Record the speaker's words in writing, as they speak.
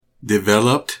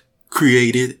Developed,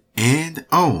 created, and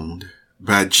owned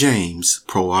by James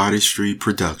Pro Artistry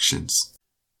Productions.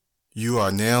 You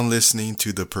are now listening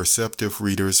to the Perceptive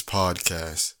Readers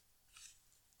Podcast.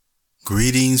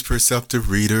 Greetings,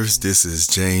 Perceptive Readers. This is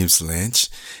James Lynch,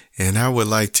 and I would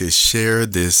like to share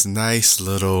this nice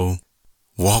little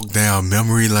walk down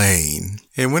memory lane.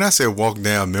 And when I say walk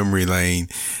down memory lane,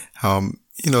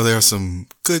 there are some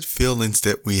good feelings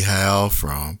that we have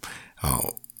from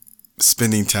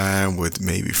spending time with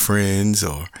maybe friends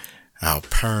or our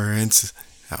parents,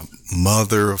 our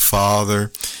mother or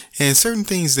father, and certain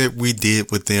things that we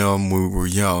did with them when we were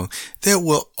young that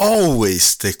will always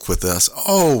stick with us,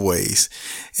 always.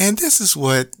 And this is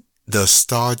what the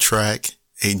Star Trek,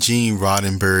 a Gene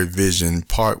Roddenberry Vision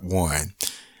Part 1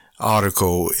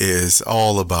 article is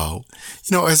all about.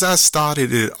 As I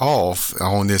started it off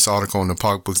on this article on the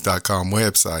parkbooks.com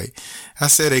website, I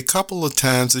said a couple of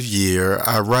times a year,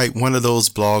 I write one of those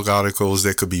blog articles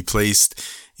that could be placed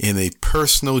in a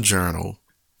personal journal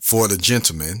for the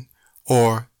gentlemen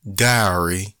or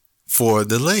diary for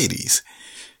the ladies.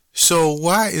 So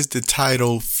why is the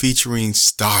title featuring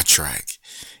Star Trek?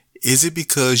 Is it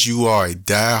because you are a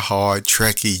diehard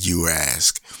Trekkie, you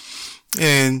ask?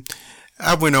 And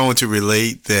I went on to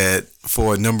relate that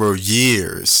for a number of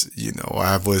years,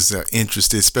 I was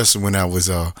interested, especially when I was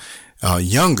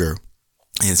younger,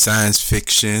 in science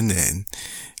fiction,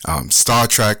 and Star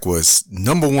Trek was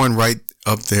number one right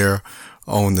up there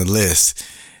on the list.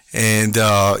 And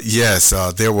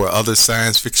there were other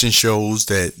science fiction shows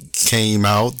that came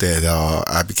out that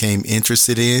I became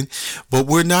interested in, but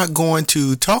we're not going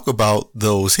to talk about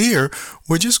those here.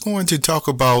 We're just going to talk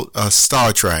about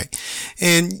Star Trek.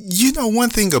 And one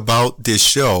thing about this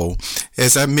show,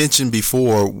 as I mentioned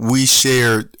before, we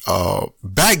shared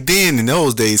back then in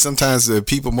those days, sometimes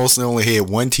people mostly only had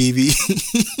one TV.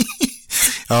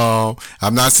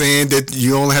 I'm not saying that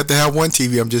you only have to have one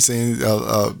TV. I'm just saying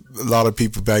a lot of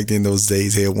people back then those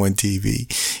days had one TV,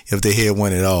 if they had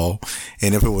one at all.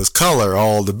 And if it was color,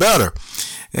 all the better.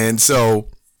 And so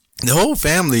the whole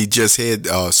family just had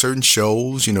certain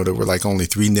shows, there were like only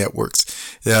 3 networks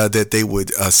that they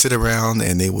would sit around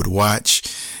and they would watch.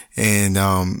 And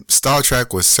Star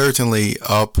Trek was certainly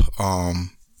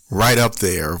right up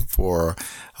there for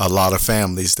a lot of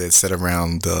families that sat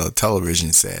around the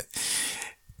television set.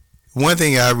 One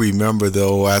thing I remember,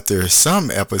 though, after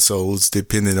some episodes,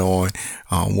 depending on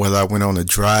whether I went on a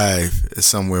drive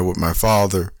somewhere with my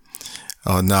father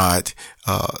or not,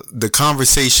 the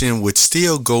conversation would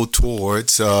still go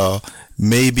towards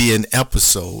maybe an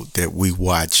episode that we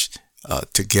watched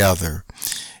together.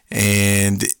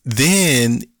 And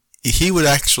then he would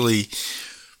actually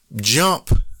jump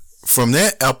from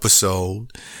that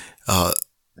episode,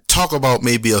 talk about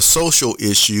maybe a social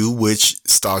issue, which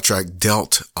Star Trek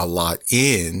dealt a lot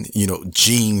in,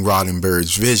 Gene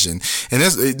Roddenberry's vision. And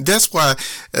that's why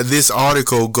this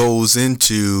article goes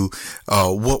into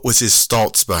what was his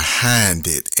thoughts behind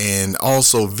it. And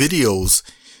also videos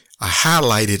are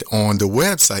highlighted on the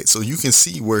website so you can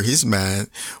see where his mind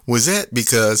was at,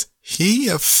 because he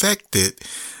affected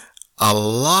a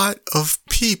lot of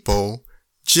people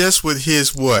just with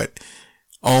his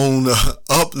on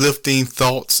uplifting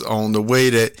thoughts on the way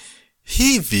that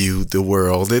he viewed the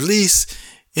world, at least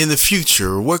in the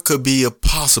future, what could be a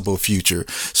possible future.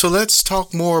 So let's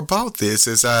talk more about this.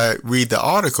 As I read the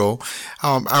article,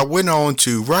 I went on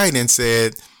to write and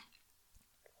said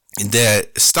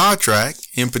that Star Trek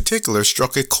in particular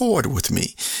struck a chord with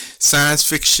me. Science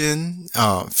fiction,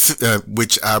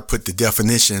 which I put the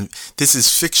definition, this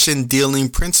is fiction dealing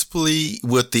principally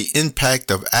with the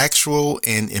impact of actual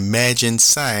and imagined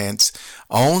science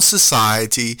on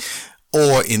society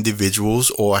or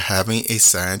individuals, or having a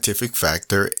scientific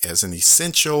factor as an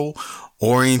essential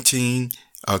orienting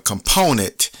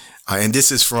component. And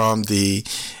this is from the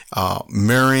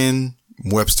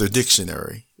Merriam-Webster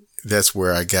Dictionary. That's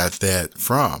where I got that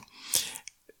from.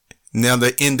 Now,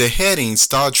 in the heading,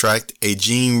 Star Trek, a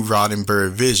Gene Roddenberry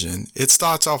Vision, it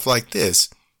starts off like this.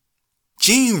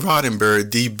 Gene Roddenberry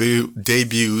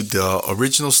debuted the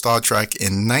original Star Trek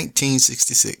in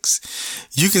 1966.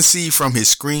 You can see from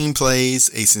his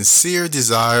screenplays a sincere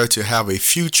desire to have a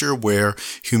future where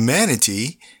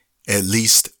humanity, at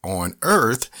least on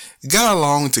Earth, got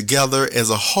along together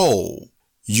as a whole.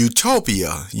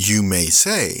 Utopia, you may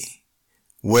say.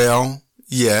 Well,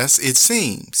 yes, it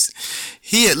seems.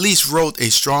 He at least wrote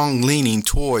a strong leaning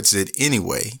towards it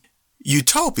anyway.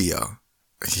 Utopia,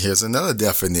 here's another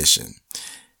definition.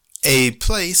 A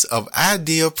place of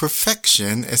ideal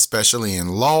perfection, especially in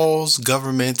laws,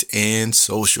 government, and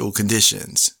social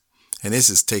conditions. And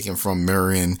this is taken from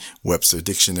Merriam-Webster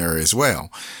Dictionary as well.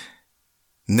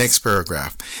 Next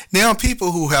paragraph. Now,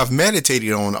 people who have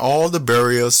meditated on all the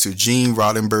barriers to Gene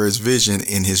Roddenberry's vision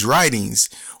in his writings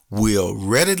will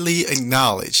readily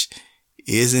acknowledge,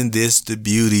 isn't this the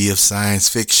beauty of science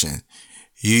fiction?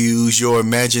 You use your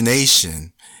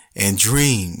imagination and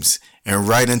dreams and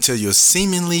write until your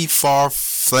seemingly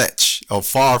far-fetched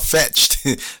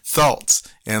thoughts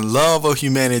and love of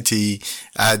humanity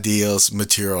ideals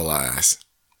materialize.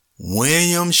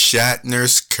 William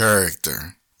Shatner's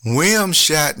character. William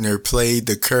Shatner played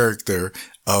the character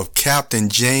of Captain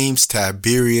James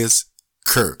Tiberius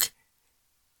Kirk.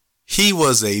 He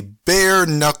was a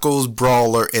bare-knuckles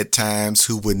brawler at times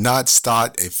who would not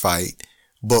start a fight,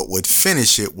 but would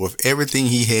finish it with everything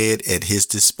he had at his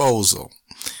disposal.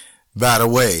 By the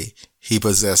way, he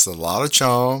possessed a lot of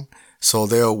charm, so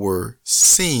there were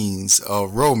scenes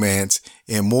of romance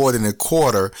in more than a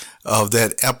quarter of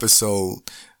the episodes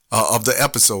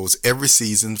every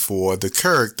season for the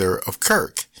character of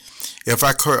Kirk. If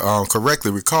I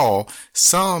correctly recall,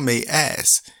 some may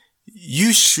ask,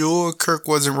 you sure Kirk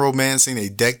wasn't romancing a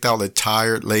decked-out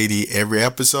attired lady every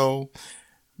episode?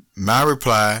 My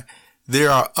reply, there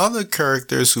are other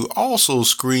characters who also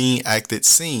screen-acted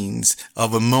scenes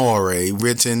of amour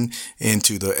written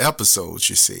into the episodes,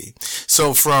 you see.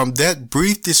 So from that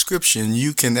brief description,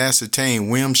 you can ascertain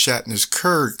William Shatner's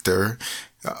character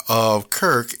of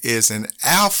Kirk is an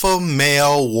alpha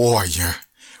male warrior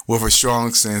with a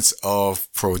strong sense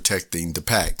of protecting the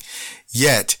pack.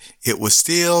 Yet, it was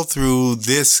still through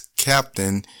this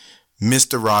captain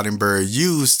Mr. Roddenberry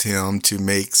used him to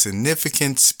make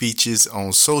significant speeches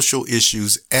on social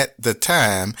issues at the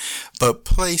time, but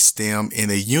placed them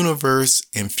in a universe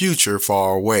and future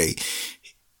far away.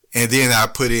 And then I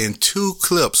put in 2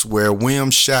 clips where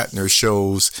William Shatner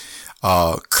shows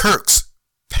Kirk's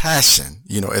passion,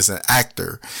 as an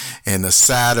actor, and the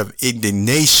side of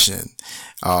indignation,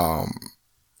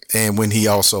 and when he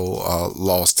also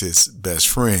lost his best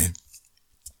friend.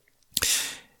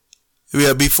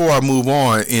 Yeah, before I move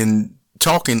on in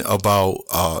talking about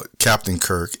Captain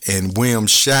Kirk and William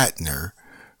Shatner,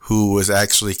 who was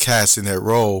actually cast in that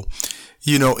role,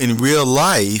 in real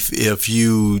life, if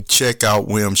you check out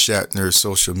William Shatner's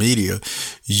social media,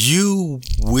 you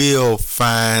will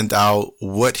find out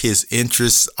what his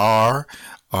interests are.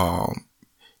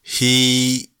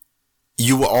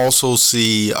 You will also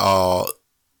see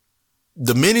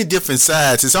the many different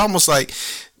sides. It's almost like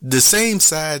the same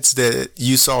sides that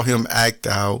you saw him act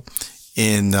out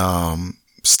in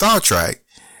Star Trek.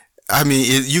 I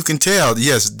mean, you can tell,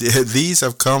 yes, these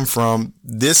have come from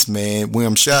this man,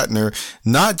 William Shatner,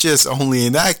 not just only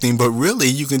in acting, but really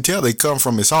you can tell they come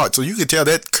from his heart. So you can tell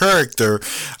that character,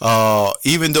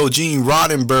 even though Gene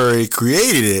Roddenberry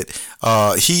created it,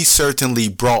 he certainly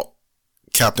brought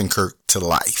Captain Kirk to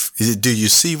life. Do you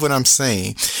see what I'm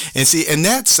saying? And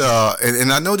that's,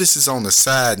 and I know this is on the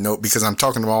side note because I'm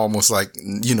talking about almost like,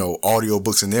 audio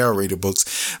books and narrator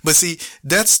books. But see,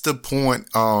 that's the point,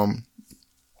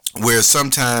 where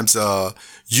sometimes,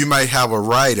 you might have a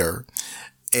writer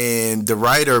and the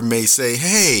writer may say,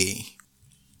 hey,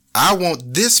 I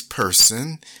want this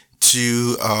person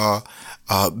to,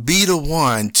 be the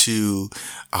one to,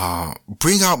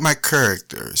 bring out my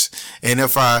characters. And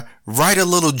if I write a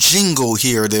little jingle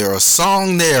here, there, a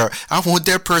song there, I want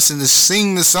that person to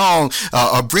sing the song,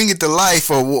 or bring it to life,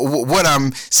 or what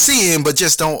I'm seeing, but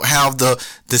just don't have the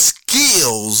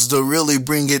skills to really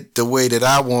bring it the way that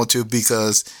I want to,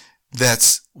 because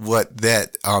that's what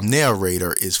that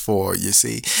narrator is for, you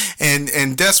see.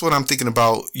 And that's what I'm thinking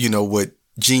about, with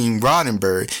Gene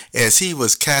Roddenberry, as he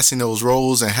was casting those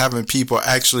roles and having people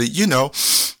actually,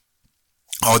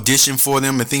 audition for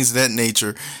them and things of that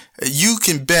nature. You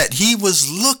can bet he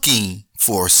was looking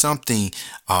for something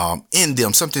in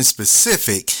them, something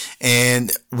specific,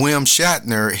 and William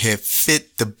Shatner had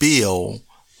fit the bill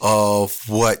of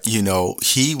what,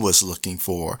 he was looking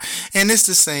for. And it's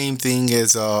the same thing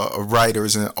as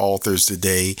writers and authors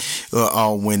today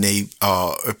when they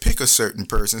pick a certain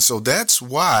person. So that's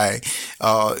why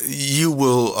you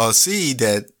will see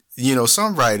that,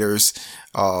 some writers,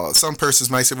 some persons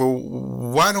might say, well,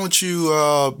 why don't you,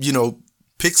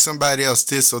 pick somebody else,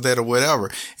 this or that or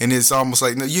whatever. And it's almost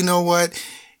like, no, you know what?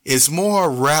 It's more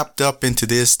wrapped up into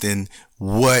this than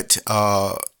what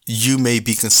you may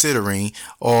be considering,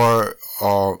 or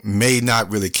may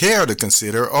not really care to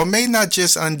consider, or may not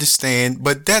just understand,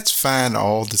 but that's fine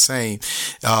all the same.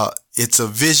 it's a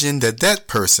vision that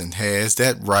person has,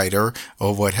 that writer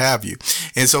or what have you.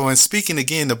 And so in speaking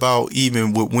again about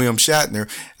even with William Shatner,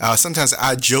 sometimes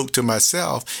I joke to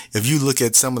myself, if you look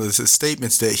at some of the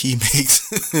statements that he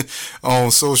makes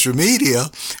on social media,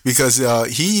 because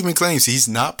he even claims he's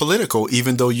not political,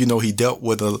 even though, he dealt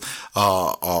with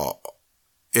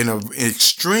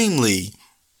extremely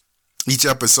each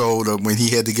episode of when he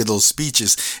had to give those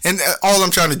speeches. And all I'm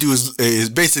trying to do is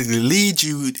basically lead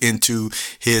you into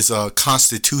his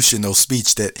constitutional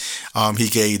speech that he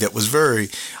gave that was very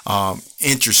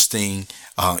interesting,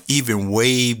 even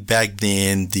way back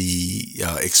then, the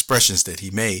expressions that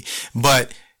he made.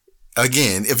 But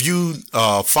again, if you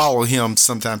follow him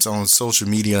sometimes on social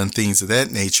media and things of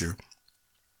that nature,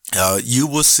 you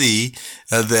will see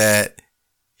that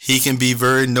he can be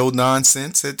very no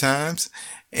nonsense at times.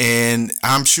 And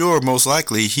I'm sure most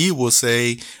likely he will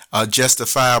say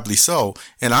justifiably so.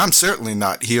 And I'm certainly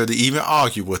not here to even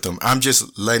argue with him. I'm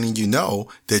just letting you know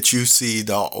that you see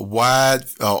the wide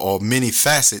or many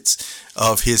facets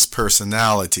of his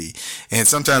personality. And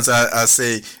sometimes I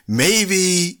say,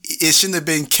 maybe it shouldn't have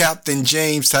been Captain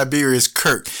James Tiberius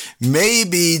Kirk.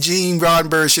 Maybe Gene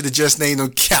Roddenberry should have just named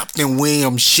him Captain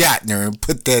William Shatner and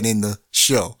put that in the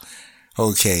show.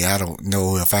 Okay, I don't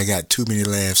know if I got too many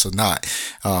laughs or not.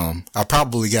 I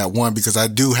probably got one, because I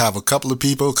do have a couple of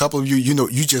you,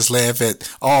 you just laugh at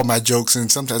all my jokes,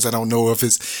 and sometimes I don't know if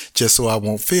it's just so I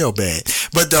won't feel bad.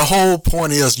 But the whole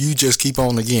point is you just keep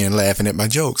on again laughing at my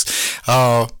jokes,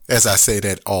 as I say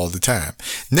that all the time.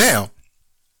 Now,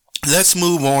 let's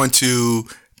move on to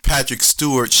Patrick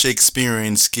Stewart's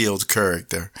Shakespearean skilled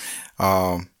character.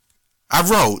 I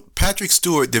wrote, Patrick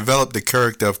Stewart developed the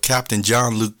character of Captain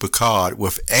Jean-Luc Picard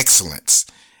with excellence.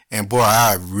 And boy,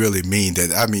 I really mean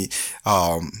that. I mean,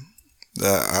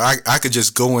 I could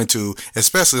just go into,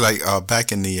 especially like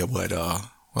back in the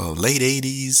late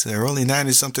 80s, early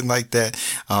 90s, something like that.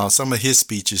 Some of his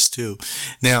speeches too.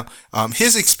 Now,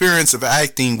 his experience of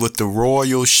acting with the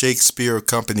Royal Shakespeare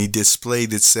Company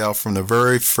displayed itself from the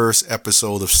very first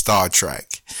episode of Star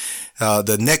Trek,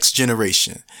 The Next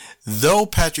Generation. Though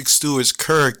Patrick Stewart's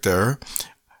character,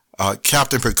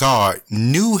 Captain Picard,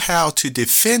 knew how to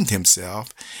defend himself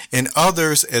and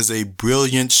others as a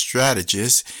brilliant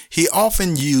strategist, he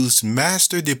often used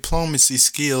master diplomacy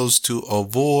skills to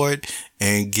avoid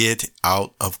and get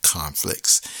out of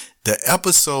conflicts. The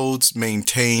episodes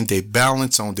maintained a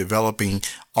balance on developing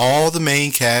all the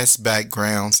main cast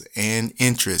backgrounds and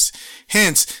interests.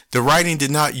 Hence, the writing did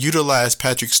not utilize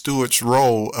Patrick Stewart's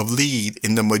role of lead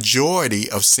in the majority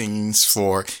of scenes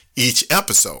for each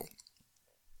episode.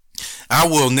 I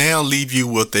will now leave you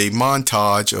with a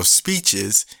montage of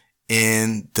speeches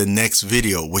in the next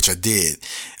video, which I did.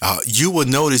 You will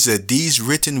notice that these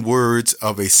written words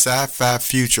of a sci-fi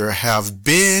future have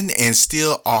been and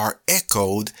still are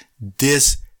echoed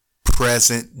this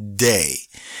present day.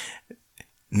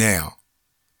 Now,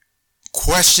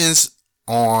 questions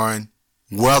on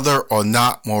whether or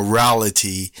not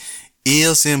morality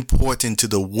is important to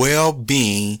the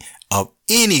well-being of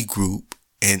any group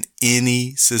and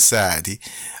any society.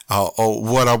 Or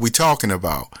what are we talking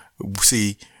about?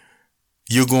 See,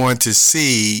 you're going to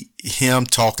see him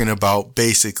talking about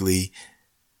basically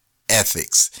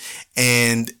ethics.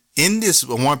 And in this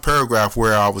one paragraph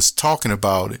where I was talking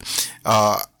about it,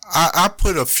 I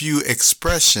put a few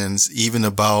expressions even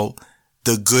about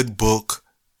the good book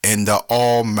and the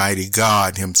Almighty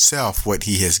God himself, what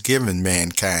he has given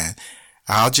mankind.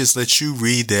 I'll just let you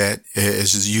read that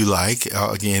as you like,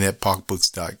 again at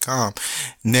pocketbooks.com.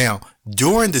 Now,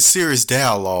 during the series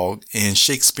dialogue in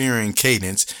Shakespearean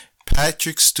cadence,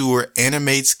 Patrick Stewart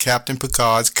animates Captain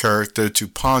Picard's character to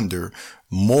ponder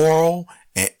moral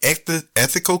and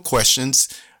ethical questions.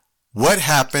 What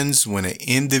happens when an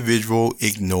individual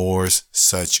ignores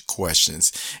such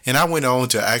questions? And I went on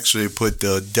to actually put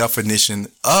the definition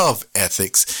of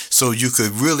ethics so you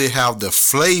could really have the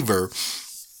flavor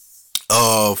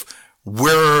of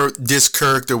where this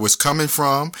character was coming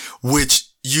from, which,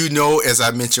 as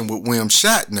I mentioned with William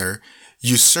Shatner,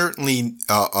 you certainly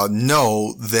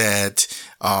know that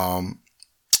I'm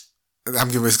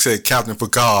going to say Captain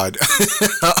Picard,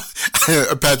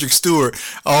 Patrick Stewart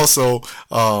also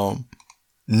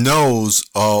knows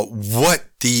what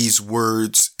these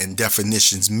words and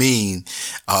definitions mean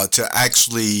to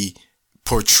actually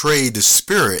portray the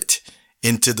spirit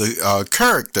into the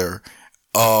character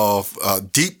of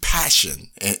deep passion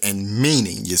and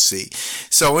meaning, you see.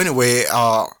 So anyway,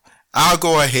 I'll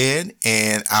go ahead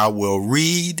and I will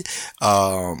read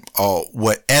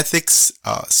what ethics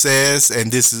says,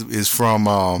 and this is from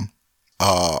an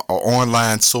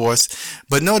online source.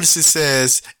 But notice it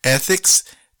says ethics,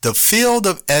 The field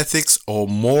of ethics or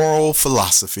moral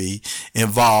philosophy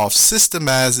involves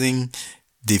systemizing,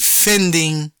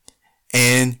 defending,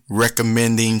 and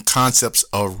recommending concepts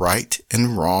of right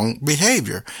and wrong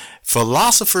behavior.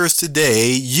 Philosophers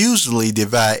today usually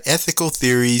divide ethical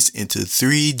theories into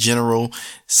three general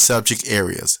subject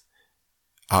areas: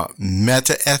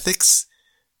 meta-ethics,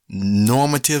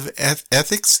 normative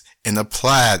ethics, and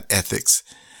applied ethics.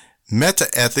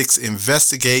 Meta-ethics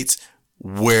investigates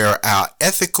where our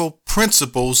ethical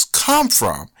principles come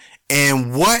from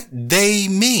and what they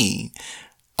mean.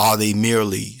 Are they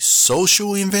merely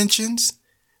social inventions?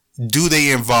 Do they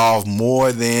involve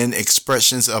more than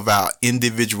expressions of our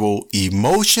individual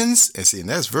emotions? And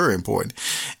that's very important.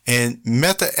 And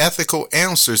meta-ethical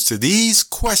answers to these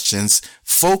questions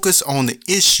focus on the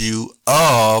issue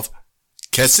of,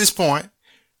 catch this point,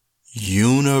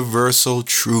 universal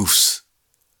truths,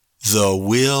 the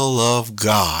will of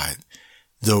God,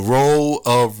 the role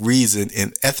of reason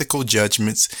in ethical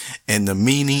judgments, and the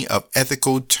meaning of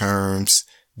ethical terms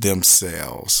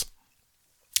themselves.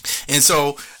 And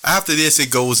so after this, it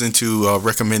goes into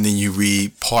recommending you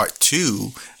read part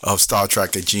 2 of Star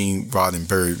Trek: A Gene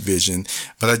Roddenberry Vision.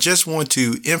 But I just want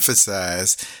to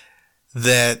emphasize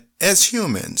that as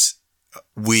humans,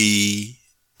 we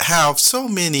have so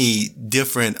many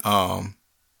different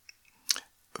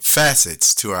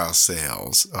facets to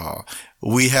ourselves.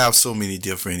 We have so many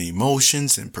different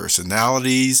emotions and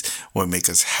personalities, what make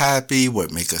us happy,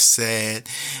 what make us sad.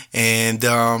 And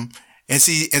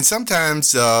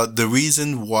sometimes the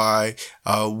reason why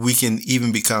we can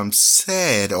even become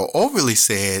sad or overly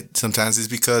sad sometimes is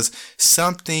because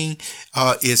something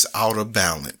is out of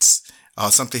balance.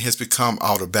 Something has become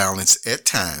out of balance at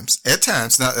times,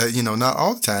 not, not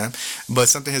all the time, but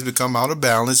something has become out of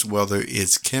balance, whether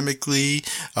it's chemically,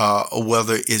 or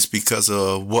whether it's because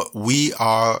of what we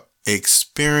are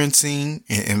experiencing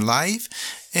in life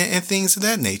and things of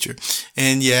that nature.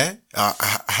 And yet,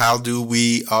 how do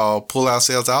we pull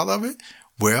ourselves out of it?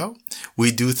 Well,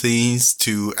 we do things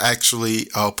to actually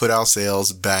put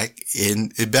ourselves back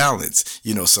in balance.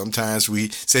 Sometimes we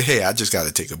say, hey, I just got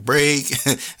to take a break.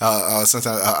 Sometimes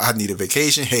I need a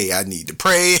vacation. Hey, I need to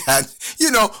pray.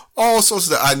 All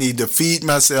sorts of, I need to feed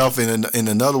myself in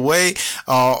another way.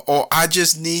 Or I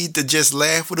just need to just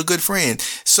laugh with a good friend.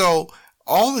 So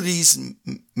all of these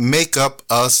make up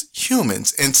us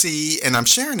humans. And I'm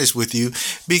sharing this with you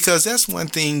because that's one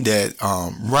thing that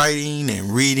writing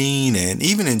and reading and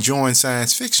even enjoying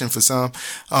science fiction for some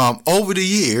over the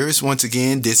years, once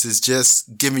again, this is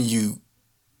just giving you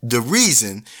the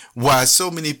reason why so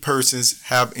many persons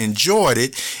have enjoyed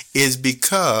it, is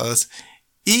because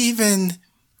even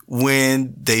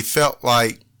when they felt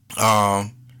like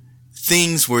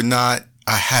things were not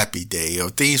a happy day or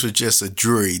things were just a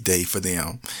dreary day for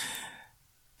them,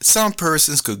 some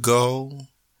persons could go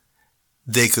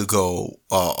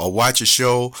or watch a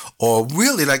show, or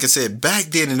really, like I said, back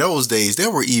then in those days, there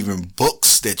were even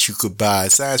books that you could buy,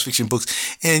 science fiction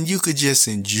books, and you could just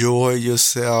enjoy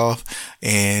yourself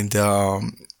and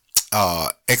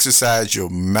exercise your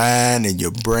mind and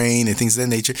your brain and things of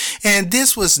that nature. And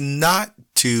this was not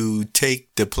to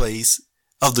take the place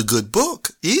of the good book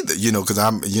either, because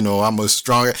I'm a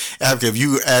strong advocate. If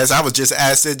you ask, I was just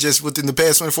asked that just within the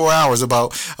past 24 hours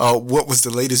about what was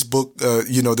the latest book,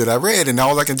 that I read. And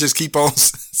all I can just keep on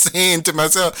saying to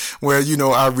myself,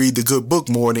 I read the good book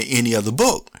more than any other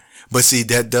book. But see,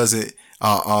 that doesn't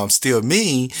still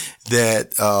mean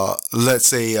that, let's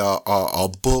say, a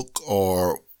book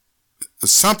or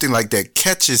something like that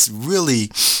catches really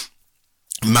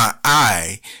my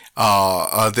eye,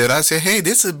 that I say, hey,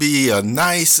 this would be a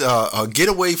nice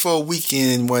getaway for a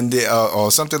weekend one day,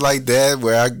 or something like that,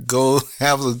 where I go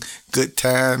have a good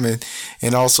time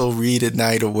and also read at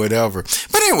night or whatever.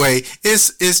 But anyway,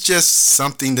 it's just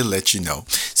something to let you know.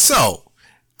 So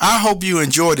I hope you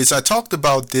enjoyed this. I talked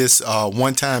about this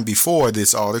one time before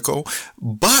this article,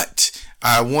 but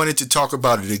I wanted to talk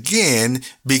about it again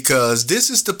because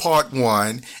this is the part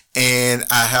 1, and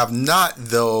I have not,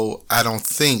 though, I don't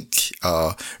think,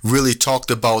 really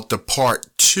talked about the part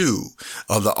 2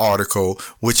 of the article,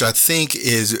 which I think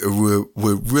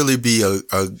would really be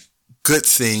a good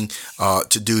thing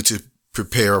to do to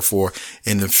prepare for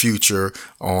in the future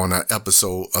on an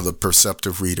episode of the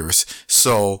Perceptive Readers.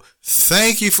 So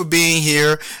thank you for being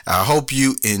here. I hope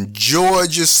you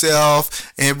enjoyed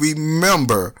yourself, and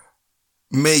remember,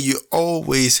 may you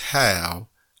always have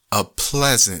a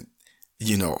pleasant,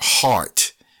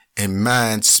 heart and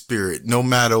mind, spirit. No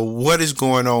matter what is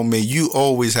going on, may you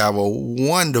always have a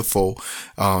wonderful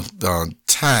time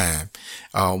time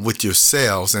with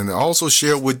yourselves, and also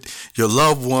share it with your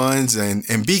loved ones,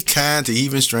 and be kind to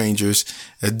even strangers.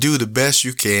 Do the best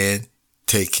you can.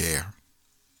 Take care.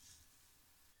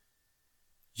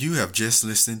 You have just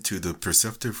listened to the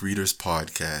Perceptive Readers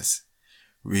Podcast.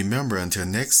 Remember, until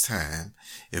next time,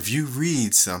 if you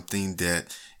read something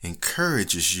that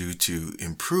encourages you to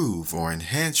improve or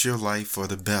enhance your life for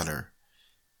the better,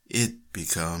 it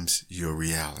becomes your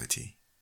reality.